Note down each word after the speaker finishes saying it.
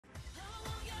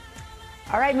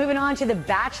All right, moving on to The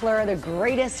Bachelor, the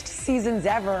greatest seasons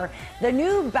ever. The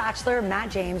new Bachelor, Matt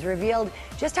James, revealed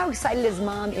just how excited his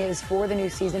mom is for the new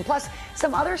season. Plus,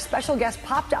 some other special guests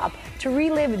popped up to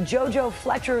relive JoJo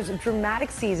Fletcher's dramatic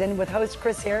season with host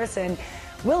Chris Harrison.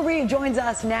 Will Reed joins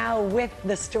us now with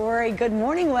the story. Good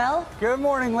morning, Will. Good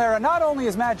morning, Lara. Not only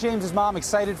is Matt James' mom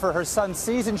excited for her son's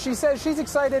season, she says she's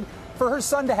excited for her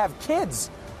son to have kids.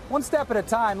 One step at a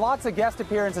time. Lots of guest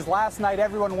appearances last night,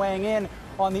 everyone weighing in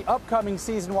on the upcoming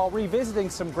season while revisiting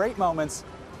some great moments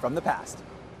from the past.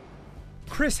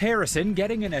 Chris Harrison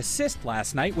getting an assist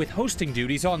last night with hosting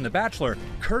duties on The Bachelor,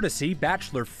 courtesy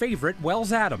Bachelor favorite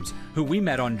Wells Adams, who we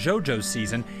met on JoJo's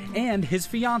season, and his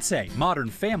fiancee, Modern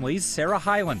Family's Sarah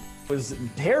Hyland. It was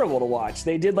terrible to watch.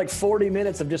 They did like 40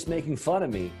 minutes of just making fun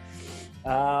of me.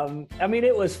 I mean,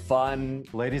 it was fun.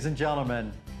 Ladies and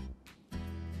gentlemen,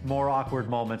 more awkward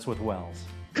moments with Wells.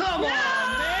 Come on,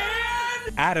 man!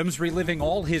 Adams reliving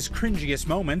all his cringiest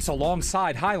moments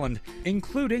alongside Hyland,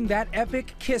 including that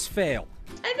epic kiss fail.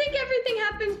 I think everything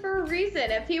happens for a reason.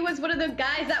 If he was one of the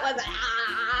guys that was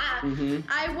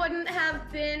I wouldn't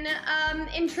have been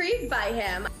intrigued by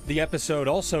him. The episode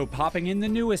also popping in the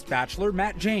newest Bachelor,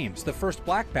 Matt James, the first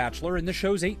black Bachelor in the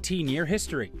show's 18-year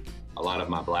history. A lot of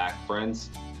my black friends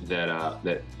that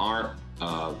aren't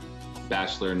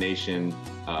Bachelor Nation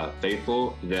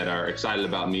faithful, that are excited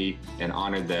about me and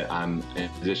honored that I'm in a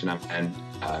position I'm in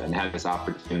and have this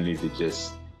opportunity to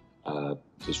just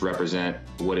represent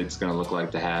what it's going to look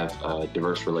like to have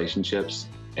diverse relationships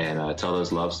and tell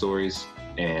those love stories.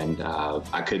 And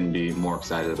I couldn't be more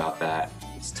excited about that.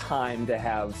 It's time to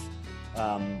have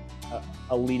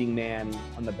a leading man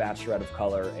on The Bachelorette of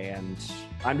color, and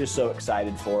I'm just so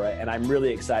excited for it. And I'm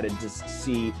really excited to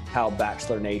see how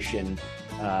Bachelor Nation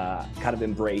kind of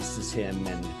embraces him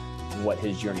and what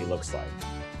his journey looks like.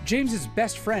 James's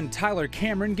best friend Tyler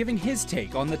Cameron giving his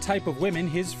take on the type of women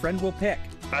his friend will pick.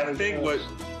 I think what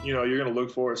you're going to look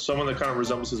for is someone that kind of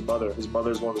resembles his mother. His mother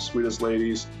is one of the sweetest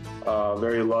ladies,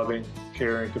 very loving,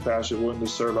 caring, compassionate, willing to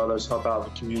serve others, help out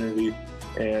in the community,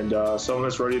 and someone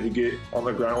that's ready to get on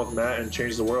the ground with Matt and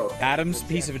change the world. Adam's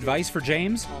piece of advice for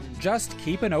James: just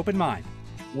keep an open mind.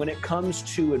 When it comes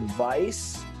to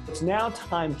advice, it's now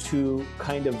time to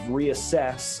kind of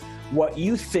reassess what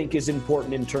you think is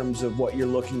important in terms of what you're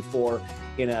looking for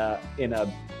in a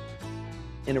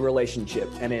relationship,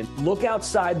 and then look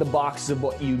outside the box of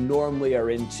what you normally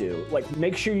are into. Like,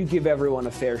 make sure you give everyone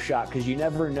a fair shot, because you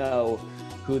never know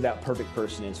who that perfect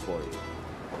person is for you.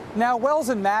 Now, Wells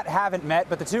and Matt haven't met,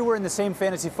 but the two were in the same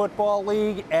fantasy football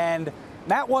league, and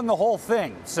Matt won the whole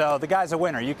thing. So the guy's a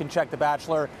winner. You can check The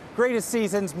Bachelor greatest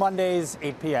seasons Mondays,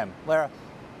 8 p.m. Lara?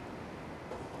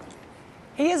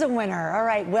 He is a winner. All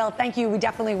right, Will, thank you. We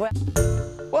definitely will.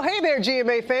 Well, hey there,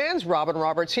 GMA fans. Robin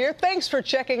Roberts here. Thanks for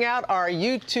checking out our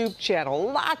YouTube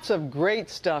channel. Lots of great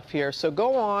stuff here. So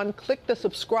go on, click the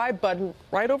subscribe button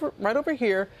right over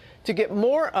here to get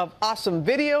more of awesome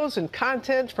videos and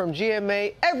content from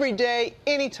GMA every day,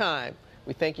 anytime.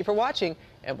 We thank you for watching,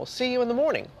 and we'll see you in the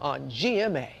morning on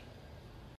GMA.